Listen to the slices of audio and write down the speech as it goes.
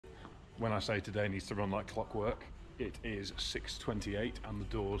When I say today needs to run like clockwork, it is 6:28 and the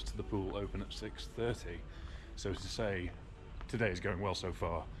doors to the pool open at 6:30. So to say today is going well so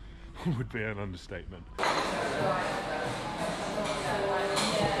far would be an understatement.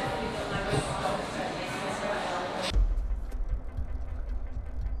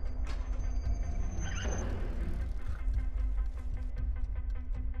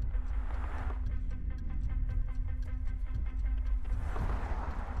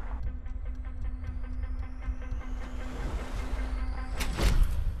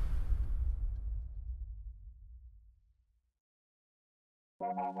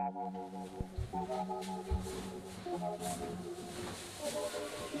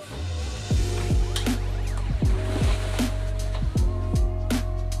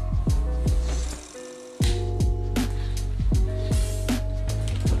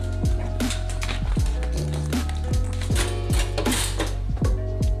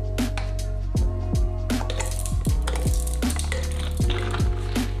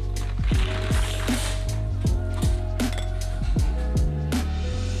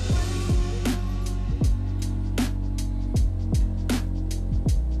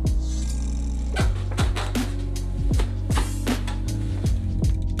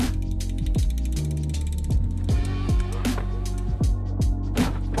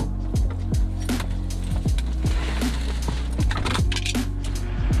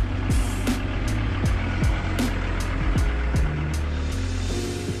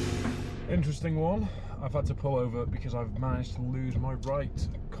 Interesting one. I've had to pull over because I've managed to lose my right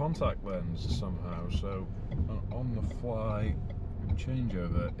contact lens somehow, so an on-the-fly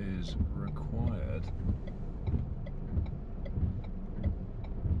changeover is required.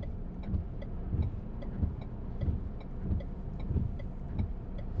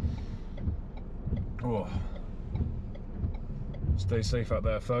 Oh. Stay safe out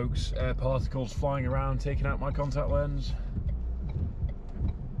there, folks. Air particles flying around, taking out my contact lens.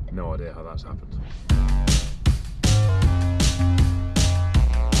 No idea how that's happened.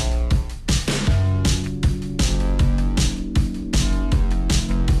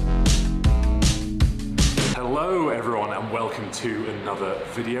 Hello everyone and welcome to another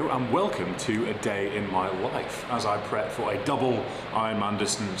video and welcome to a day in my life as I prep for a double Ironman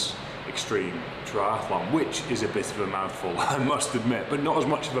distance extreme triathlon, which is a bit of a mouthful, I must admit, but not as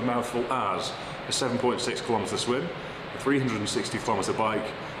much of a mouthful as a 7.6 kilometre swim, a 360 kilometre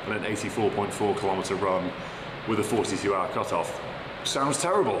bike and an 84.4 kilometre run with a 42-hour cutoff. Sounds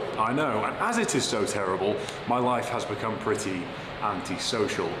terrible, I know, and as it is so terrible, my life has become pretty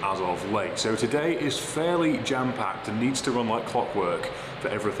antisocial as of late. So today is fairly jam-packed and needs to run like clockwork for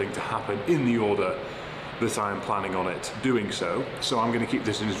everything to happen in the order that I am planning on it doing so. So I'm going to keep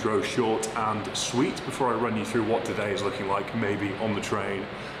this intro short and sweet before I run you through what today is looking like, maybe on the train,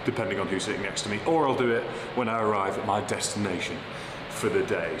 depending on who's sitting next to me, or I'll do it when I arrive at my destination for the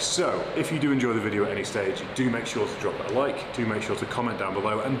day. So if you do enjoy the video at any stage, do make sure to drop it a like, do make sure to comment down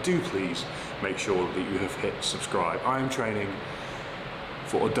below, and do please make sure that you have hit subscribe. I am training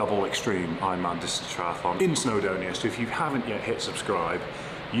for a double extreme Ironman distance triathlon in Snowdonia, so if you haven't yet hit subscribe,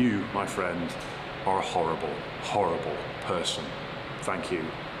 you, my friend, are a horrible, horrible person. Thank you,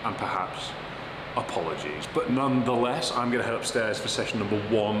 and perhaps apologies. But nonetheless, I'm gonna head upstairs for session number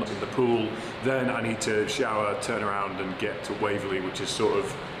 1 in the pool. Then I need to shower, turn around and get to Waverley, which is sort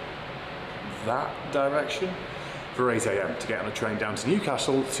of that direction, for 8 AM to get on a train down to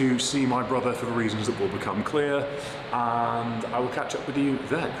Newcastle to see my brother for the reasons that will become clear, and I will catch up with you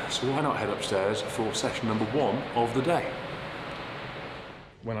then. So why not head upstairs for session number 1 of the day.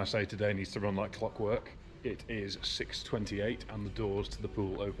 When I say today needs to run like clockwork, it is 6:28 and the doors to the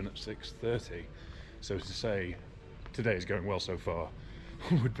pool open at 6:30. So to say today is going well so far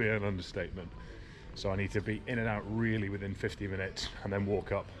would be an understatement. So I need to be in and out really within 50 minutes and then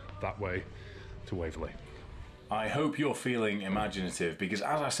walk up that way to Waverley. I hope you're feeling imaginative because,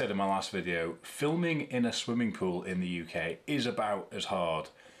 as I said in my last video, filming in a swimming pool in the UK is about as hard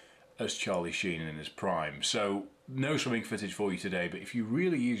as Charlie Sheen in his prime. So no swimming footage for you today, but if you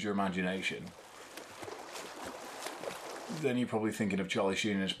really use your imagination, then you're probably thinking of Charlie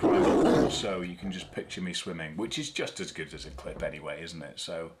Sheen in his prime, also you can just picture me swimming, which is just as good as a clip anyway, isn't it?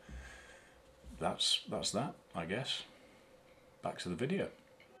 So that's that, I guess. Back to the video.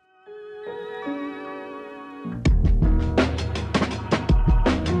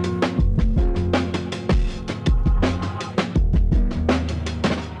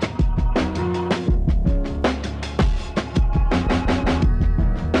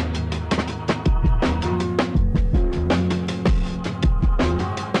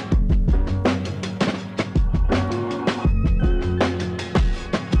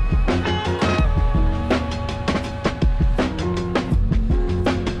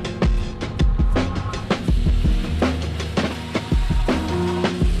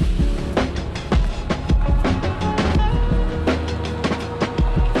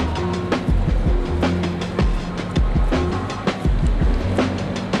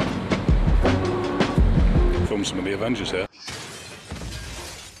 Avengers here.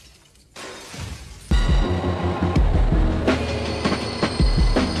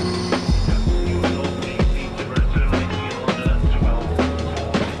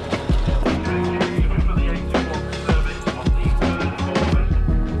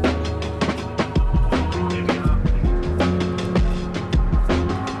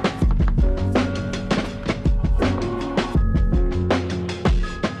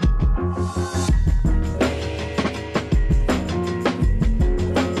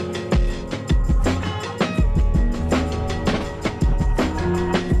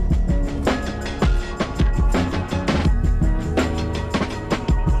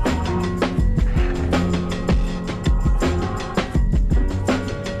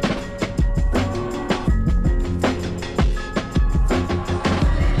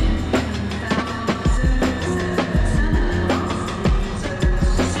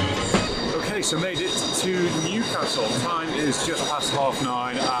 So made it to Newcastle. Time is just past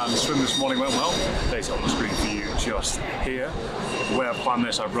 9:30 and the swim this morning went well. Data on the screen for you just here. The way I've planned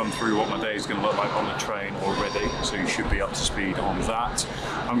this, I've run through what my day is going to look like on the train already, so you should be up to speed on that.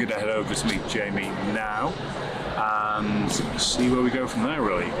 I'm going to head over to meet Jamie now and see where we go from there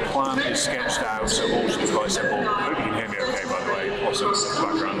really. Plan is sketched out, so all should be quite simple. I hope you can hear me okay by the way, lots of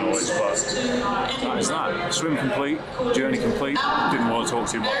background noise, but that is that. Swim complete, journey complete. Didn't want to talk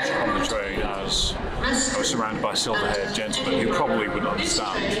too much on the train as I was surrounded by silver-haired gentlemen who probably wouldn't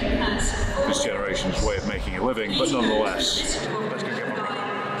understand this generation's way of making a living, but nonetheless, let's go get my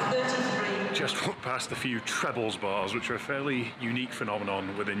run. Just walked past a few trebles bars, which are a fairly unique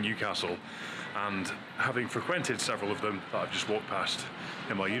phenomenon within Newcastle, and having frequented several of them that I've just walked past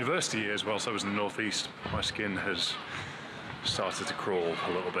in my university years whilst I was in the northeast, my skin has started to crawl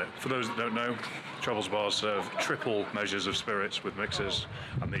a little bit. For those that don't know, Trebles bars serve triple measures of spirits with mixers,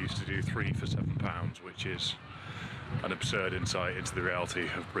 and they used to do 3 for £7, which is an absurd insight into the reality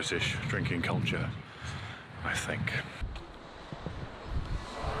of British drinking culture, I think.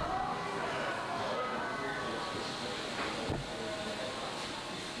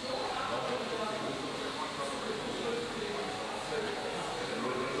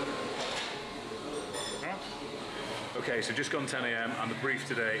 Okay, so just gone 10 AM and the brief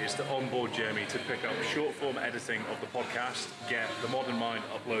today is to onboard Jamie to pick up short form editing of the podcast, get the Modern Mind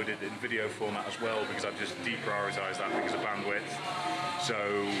uploaded in video format as well, because I've just deprioritised that because of bandwidth. So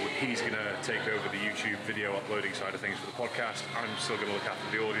he's going to take over the YouTube video uploading side of things for the podcast. I'm still going to look after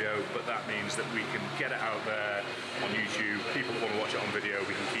the audio, but that means that we can get it out there on YouTube. People want to watch it on video,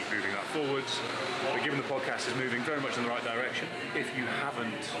 we can keep moving that forwards. But given the podcast is moving very much in the right direction, if you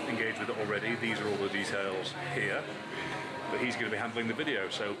haven't engaged with it already, these are all the details here. But he's going to be handling the video,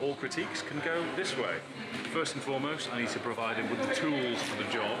 so all critiques can go this way. First and foremost, I need to provide him with the tools for the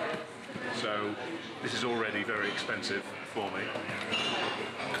job. So this is already very expensive for me,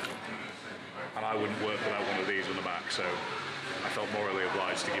 and I wouldn't work without one of these on the back, so I felt morally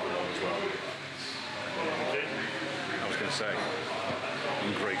obliged to give him one as well. I was going to say,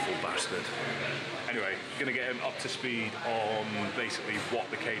 ungrateful bastard. Anyway, going to get him up to speed on basically what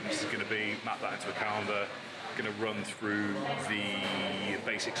the cadence is going to be, map that into a calendar. Going to run through the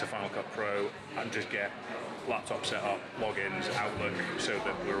basics of Final Cut Pro and just get laptop set up, logins, Outlook, so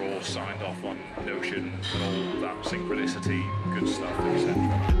that we're all signed off on Notion and all that synchronicity, good stuff, etc.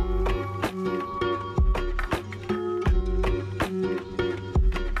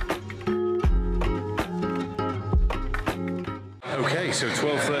 Okay, so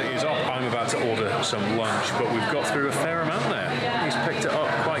 12:30 is up. I'm about to order some lunch, but we've got through a fair amount there. He's picked it up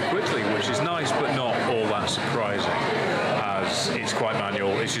quite quickly, which is nice, but not all that surprising, as it's quite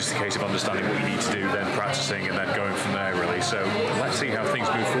manual. It's just a case of understanding what you need to do, then practicing, and then going from there, really. So let's see how things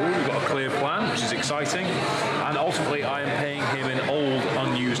move forward. We've got a clear plan, which is exciting, and ultimately I am paying him in old,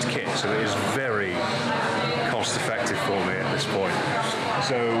 unused kit, so it is very cost-effective for me at this point.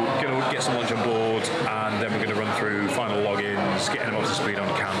 So going to get some lunch on board, and then we're going to run through final logins, getting him up to speed on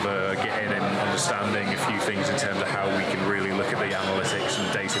Canva, getting him understanding a few things in terms of how we can really look at the analytics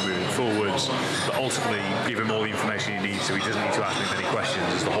and data moving forwards, but ultimately give him all the information he needs so he doesn't need to ask me many questions.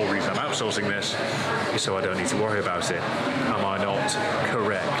 It's the whole reason I'm outsourcing this, is so I don't need to worry about it. Am I not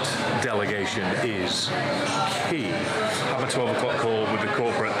correct? Delegation is key. I have a 12 o'clock call with the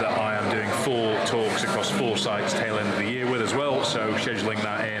corporate that I am doing 4 talks across 4 sites tail end of the year with as well, so scheduling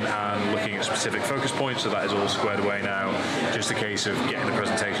that in and looking at specific focus points, so that is all squared away now. Just a case of getting the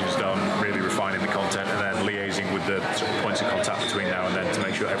presentations done, really refining the content, and then liaising with the sort of points of contact between now and then to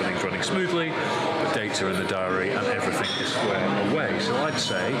make sure everything's running smoothly, the data in the diary, and everything is squared away. So I'd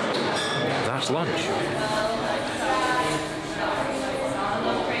say that's lunch.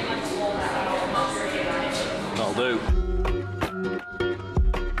 That'll do.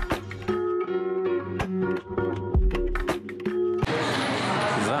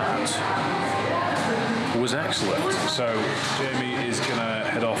 was excellent. So Jamie is gonna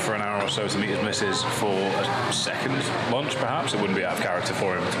head off for an hour or so to meet his missus for a second lunch, perhaps. It wouldn't be out of character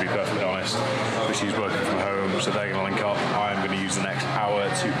for him, to be perfectly honest, but she's working from home, so they're gonna link up. I'm gonna use the next hour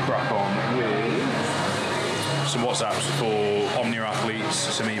to crack on with some WhatsApps for Omnia athletes,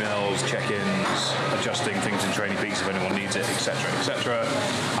 some emails, check-ins, adjusting things in Training Peaks if anyone needs it, etc.,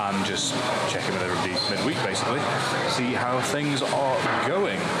 and just check in with everybody midweek, basically, see how things are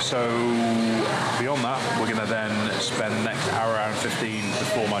going. So beyond that, we're going to then spend the next hour and 15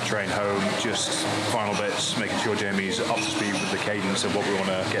 before my train home, just final bits, making sure Jamie's up to speed with the cadence of what we want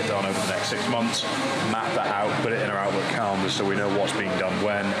to get done over the next 6 months, map that out, put it in our Outlook calendar so we know what's being done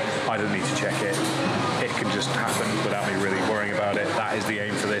when. I don't need to check it. It can just happen without me really worrying about it. That is the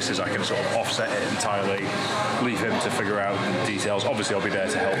aim for this, is I can sort of offset it entirely, leave him to figure out the details. Obviously I'll be there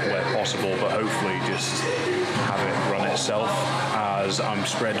to help where possible, but hopefully just have it run itself, as I'm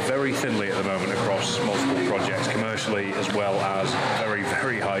spread very thinly at the moment across multiple projects, commercially as well as very,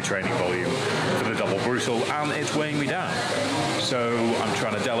 very high training volume for the double brutal, and it's weighing me down. So I'm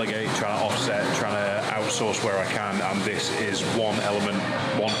trying to delegate, trying to offset, trying to outsource where I can, and this is one element,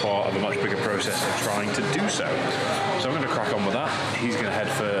 one part of a much bigger process of trying to do so. So I'm going to crack on with that. He's going to head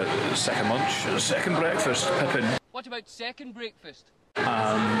for second lunch, second breakfast, Pippin. What about second breakfast?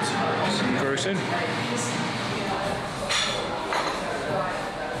 And see you very soon.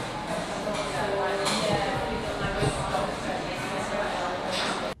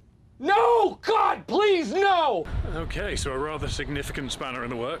 No! God, please, no! Okay, so a rather significant spanner in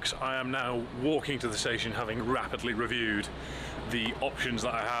the works. I am now walking to the station, having rapidly reviewed the options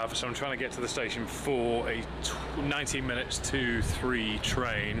that I have. So I'm trying to get to the station for a 19 minutes to 3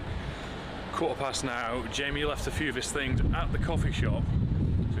 train. 1:15 now. Jamie left a few of his things at the coffee shop,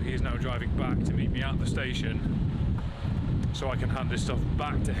 so he is now driving back to meet me at the station so I can hand his stuff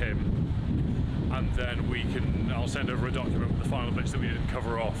back to him, and then I'll send over a document with the final bits that we didn't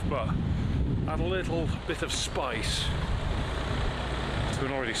cover off, but add a little bit of spice to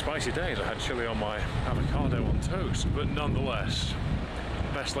an already spicy day. I had chili on my avocado on toast, but nonetheless,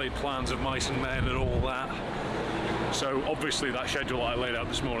 best laid plans of mice and men and all that. So obviously that schedule I laid out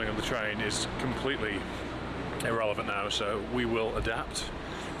this morning on the train is completely irrelevant now, so we will adapt,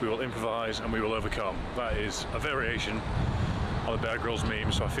 we will improvise, and we will overcome. That is a variation on the Bear Grylls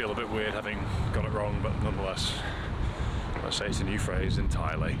meme, so I feel a bit weird having got it wrong, but nonetheless, let's say it's a new phrase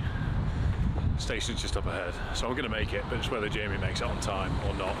entirely. Station's just up ahead, so I'm going to make it, but just whether Jamie makes it on time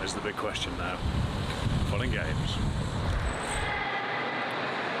or not is the big question now. Fun and games.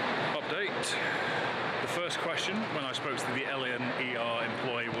 Update. The first question when I spoke to the LNER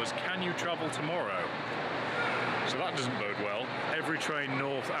employee was, can you travel tomorrow? So that doesn't bode well. Every train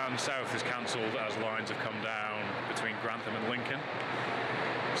north and south is cancelled as lines have come down between Grantham and Lincoln.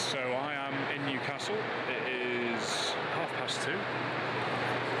 So I am in Newcastle. It is 2:30.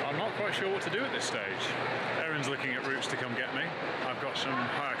 I'm not quite sure what to do at this stage. Erin's looking at routes to come get me. I've got some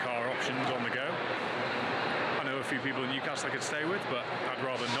hire car options on the go. I know a few people in Newcastle I could stay with, but I'd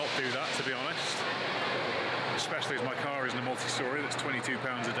rather not do that, to be honest. Especially as my car isn't a multi-story that's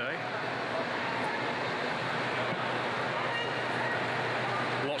 £22 a day.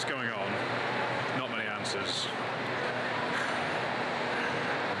 Lots going on, not many answers.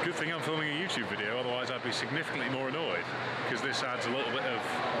 Good thing I'm filming a YouTube video, otherwise I'd be significantly more annoyed, because this adds a little bit of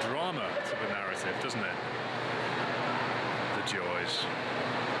drama to the narrative, doesn't it? The joys.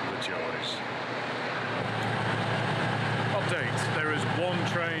 The joys. Update. There is one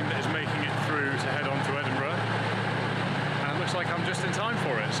train that is making it through to head on to Edinburgh, and it looks like I'm just in time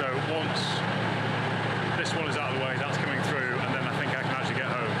for it, so once this one is out of the way, that's coming through, and then I think I can actually get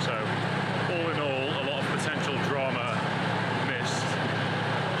home. So all in all, a lot of potential drama missed,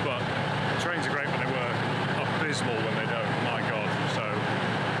 but trains are great when they work, abysmal when they don't, my god. So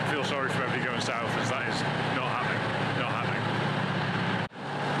I feel sorry for everybody going south, as that is not happening, not happening.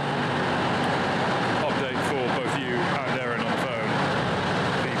 Update for both you and Erin on the phone.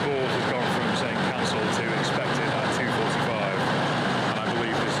 The board has gone from saying cancelled to expected at 2:45, and I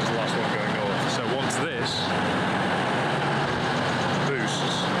believe this is the last one going north. So once this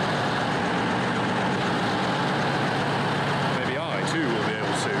boosts,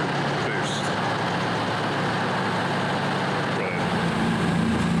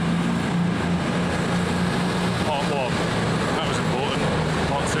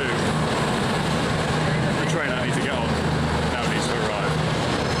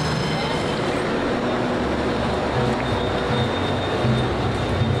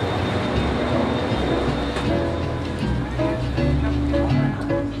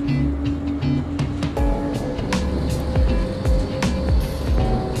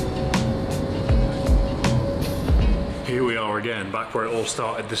 again, back where it all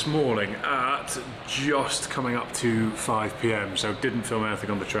started this morning at just coming up to 5 PM, so didn't film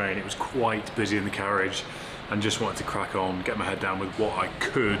anything on the train. It was quite busy in the carriage and just wanted to crack on, get my head down with what I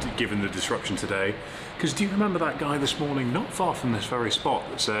could given the disruption today. Because do you remember that guy this morning, not far from this very spot,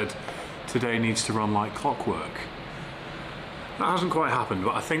 that said, today needs to run like clockwork? That hasn't quite happened,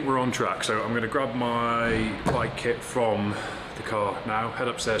 but I think we're on track. So I'm going to grab my bike kit from the car now, head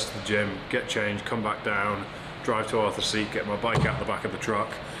upstairs to the gym, get changed, come back down, drive to Arthur's Seat, get my bike out the back of the truck,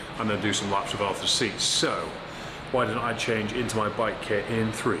 and then do some laps with Arthur's Seat. So why didn't I change into my bike kit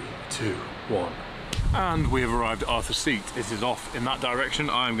in 3, 2, 1. And we have arrived at Arthur's Seat. It is off in that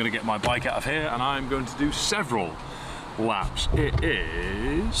direction. I'm going to get my bike out of here and I'm going to do several laps. It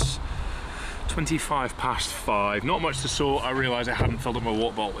is 25 past 5. Not much to sort. I realised I hadn't filled up my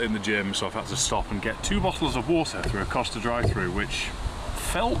water bottle in the gym, so I've had to stop and get 2 bottles of water through a Costa drive-through, which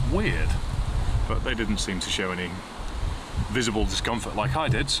felt weird, but they didn't seem to show any visible discomfort like I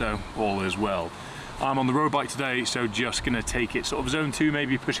did, so all is well. I'm on the road bike today, so just gonna take it sort of zone 2,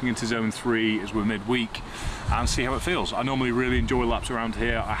 maybe pushing into zone 3 as we're midweek, and see how it feels. I normally really enjoy laps around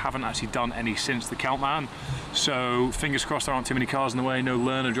here. I haven't actually done any since the Countman, so fingers crossed there aren't too many cars in the way, no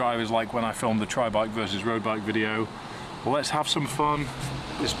learner drivers like when I filmed the tri-bike versus road bike video. Well, let's have some fun.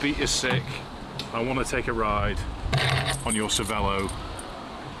 This beat is sick. I wanna take a ride on your Cervelo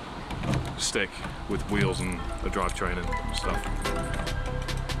stick with wheels and a drivetrain and stuff.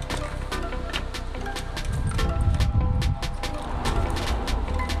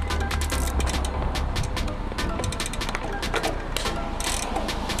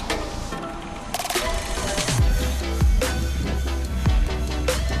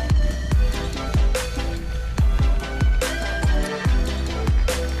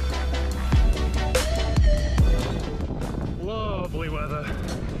 Lovely weather,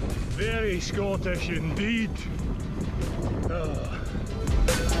 very Scottish indeed. Oh.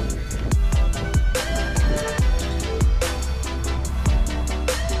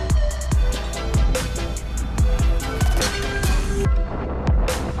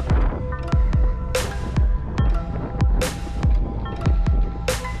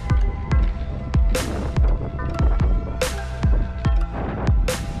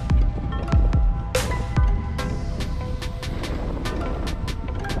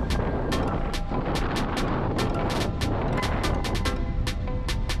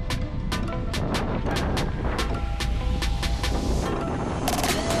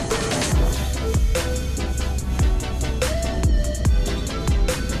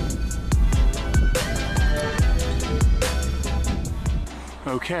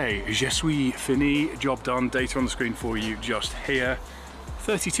 Okay, je suis fini, job done, data on the screen for you just here.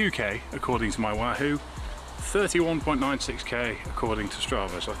 32k according to my Wahoo, 31.96k according to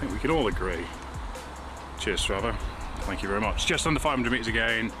Strava, so I think we can all agree. Cheers Strava, thank you very much. Just under 500 meters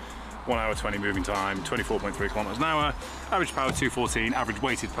again, 1 hour 20 moving time, 24.3 kilometers an hour, average power 214, average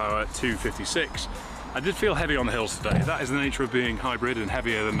weighted power 256. I did feel heavy on the hills today. That is the nature of being hybrid and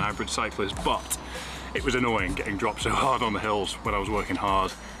heavier than an average cyclist, but it was annoying getting dropped so hard on the hills when I was working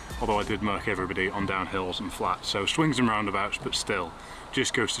hard, although I did murk everybody on downhills and flats. So swings and roundabouts, but still,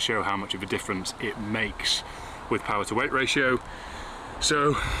 just goes to show how much of a difference it makes with power to weight ratio.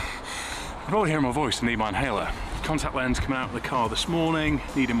 So, you're probably hearing my voice and need my inhaler. Contact lens coming out of the car this morning,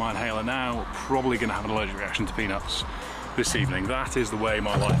 needing my inhaler now, probably gonna have an allergic reaction to peanuts this evening. That is the way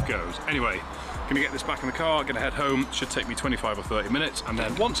my life goes. Anyway, gonna get this back in the car, gonna head home. Should take me 25 or 30 minutes, and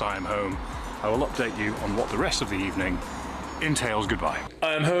then once I am home, I will update you on what the rest of the evening entails. Goodbye.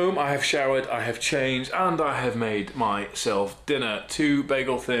 I am home, I have showered, I have changed, and I have made myself dinner. 2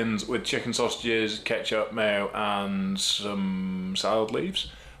 bagel thins with chicken sausages, ketchup, mayo, and some salad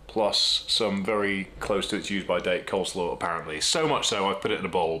leaves, plus some very close to its use by date coleslaw apparently. So much so I've put it in a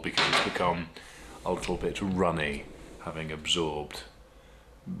bowl because it's become a little bit runny, having absorbed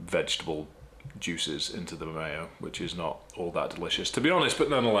vegetable juices into the mayo, which is not all that delicious to be honest, but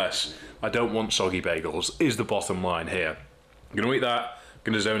nonetheless, I don't want soggy bagels is the bottom line here. I'm gonna eat that, I'm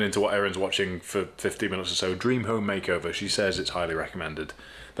gonna zone into what Erin's watching for 15 minutes or so, Dream Home Makeover. She says it's highly recommended.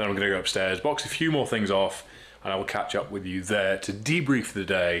 Then I'm gonna go upstairs, box a few more things off, and I will catch up with you there to debrief the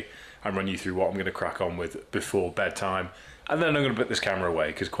day and run you through what I'm gonna crack on with before bedtime. And then I'm gonna put this camera away,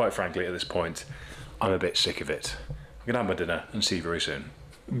 because quite frankly at this point, I'm a bit sick of it. I'm gonna have my dinner and see you very soon.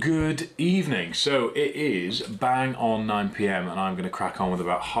 Good evening. So it is bang on 9 PM and I'm going to crack on with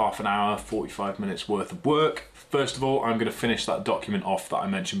about half an hour, 45 minutes worth of work. First of all, I'm going to finish that document off that I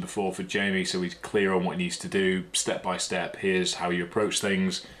mentioned before for Jamie so he's clear on what he needs to do, step by step. Here's how you approach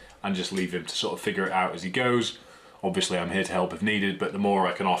things, and just leave him to sort of figure it out as he goes. Obviously I'm here to help if needed, but the more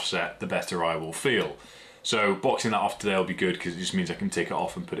I can offset, the better I will feel. So boxing that off today will be good because it just means I can take it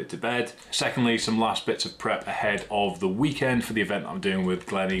off and put it to bed. Secondly, some last bits of prep ahead of the weekend for the event I'm doing with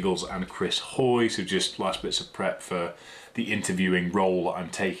Glenn Eagles and Chris Hoy. So just last bits of prep for the interviewing role I'm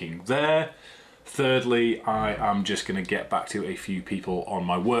taking there. Thirdly, I am just going to get back to a few people on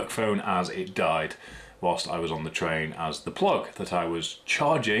my work phone as it died whilst I was on the train, as the plug that I was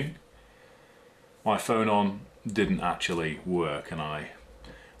charging my phone on didn't actually work and I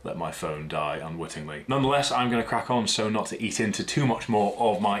let my phone die unwittingly. Nonetheless, I'm going to crack on so not to eat into too much more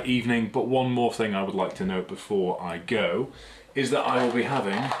of my evening, but one more thing I would like to note before I go is that I will be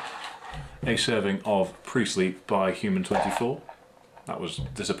having a serving of Pre-Sleep by Human24. That was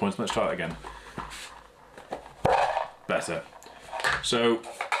disappointing. Let's try it again. Better. So,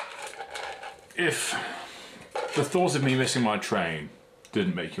 if the thought of me missing my train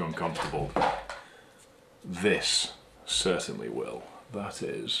didn't make you uncomfortable, this certainly will. That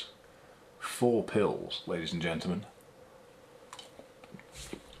is 4 pills, ladies and gentlemen.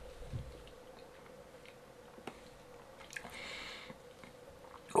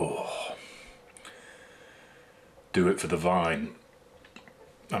 Oh. Do it for the vine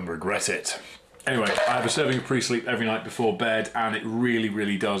and regret it. Anyway, I have a serving of Pre-Sleep every night before bed and it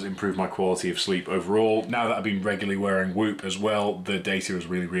really does improve my quality of sleep overall. Now that I've been regularly wearing Whoop as well, the data is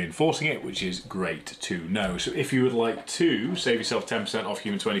really reinforcing it, which is great to know. So if you would like to save yourself 10% off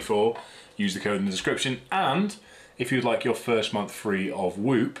Human24, use the code in the description, and if you'd like your first month free of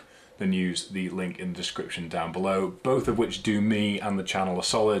Whoop, then use the link in the description down below, both of which do me and the channel a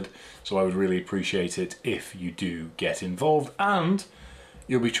solid, so I would really appreciate it if you do get involved, and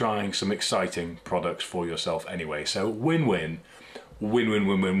you'll be trying some exciting products for yourself anyway. So win-win,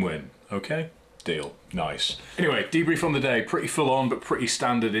 win-win-win-win-win. Okay? Deal. Nice. Anyway, debrief on the day. Pretty full on, but pretty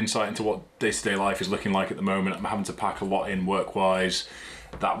standard insight into what day-to-day life is looking like at the moment. I'm having to pack a lot in work-wise.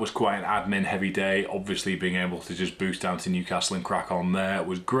 That was quite an admin-heavy day. Obviously, being able to just boost down to Newcastle and crack on there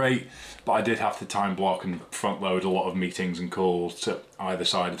was great, but I did have to time block and front-load a lot of meetings and calls to either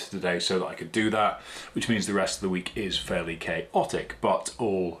side of today so that I could do that, which means the rest of the week is fairly chaotic, but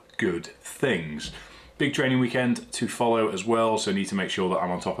all good things. Big training weekend to follow as well, so need to make sure that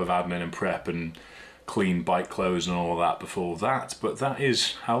I'm on top of admin and prep and clean bike clothes and all of that before that, but that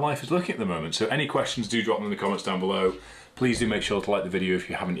is how life is looking at the moment. So any questions, do drop them in the comments down below. Please do make sure to like the video if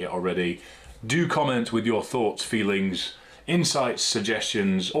you haven't yet already. Do comment with your thoughts, feelings, insights,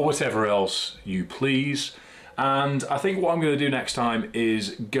 suggestions, or whatever else you please. And I think what I'm going to do next time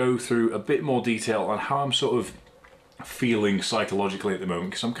is go through a bit more detail on how I'm sort of feeling psychologically at the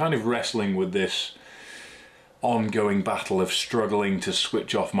moment, because I'm kind of wrestling with this ongoing battle of struggling to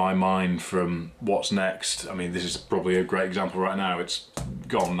switch off my mind from what's next. I mean, this is probably a great example right now. It's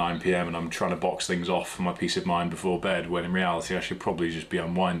gone 9 PM and I'm trying to box things off for my peace of mind before bed, when in reality I should probably just be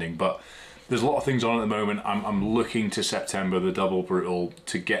unwinding. But there's a lot of things on at the moment. I'm looking to September, the double brutal,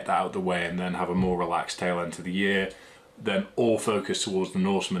 to get that out of the way and then have a more relaxed tail end to the year, then all focus towards the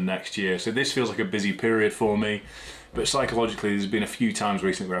Norseman next year. So this feels like a busy period for me, but psychologically there's been a few times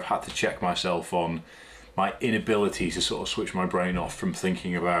recently where I've had to check myself on my inability to sort of switch my brain off from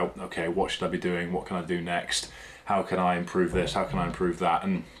thinking about, okay, what should I be doing? What can I do next? How can I improve this? How can I improve that?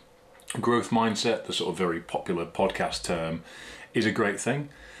 And growth mindset, the sort of very popular podcast term, is a great thing,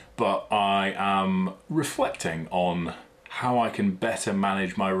 but I am reflecting on how I can better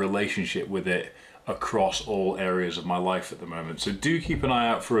manage my relationship with it across all areas of my life at the moment. So do keep an eye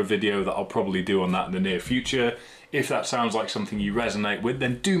out for a video that I'll probably do on that in the near future. If that sounds like something you resonate with,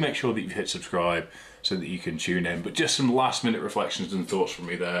 then do make sure that you've hit subscribe so that you can tune in. But just some last minute reflections and thoughts from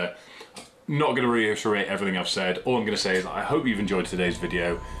me there. Not going to reiterate everything I've said. All I'm going to say is that I hope you've enjoyed today's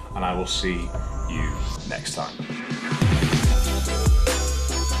video and I will see you next time.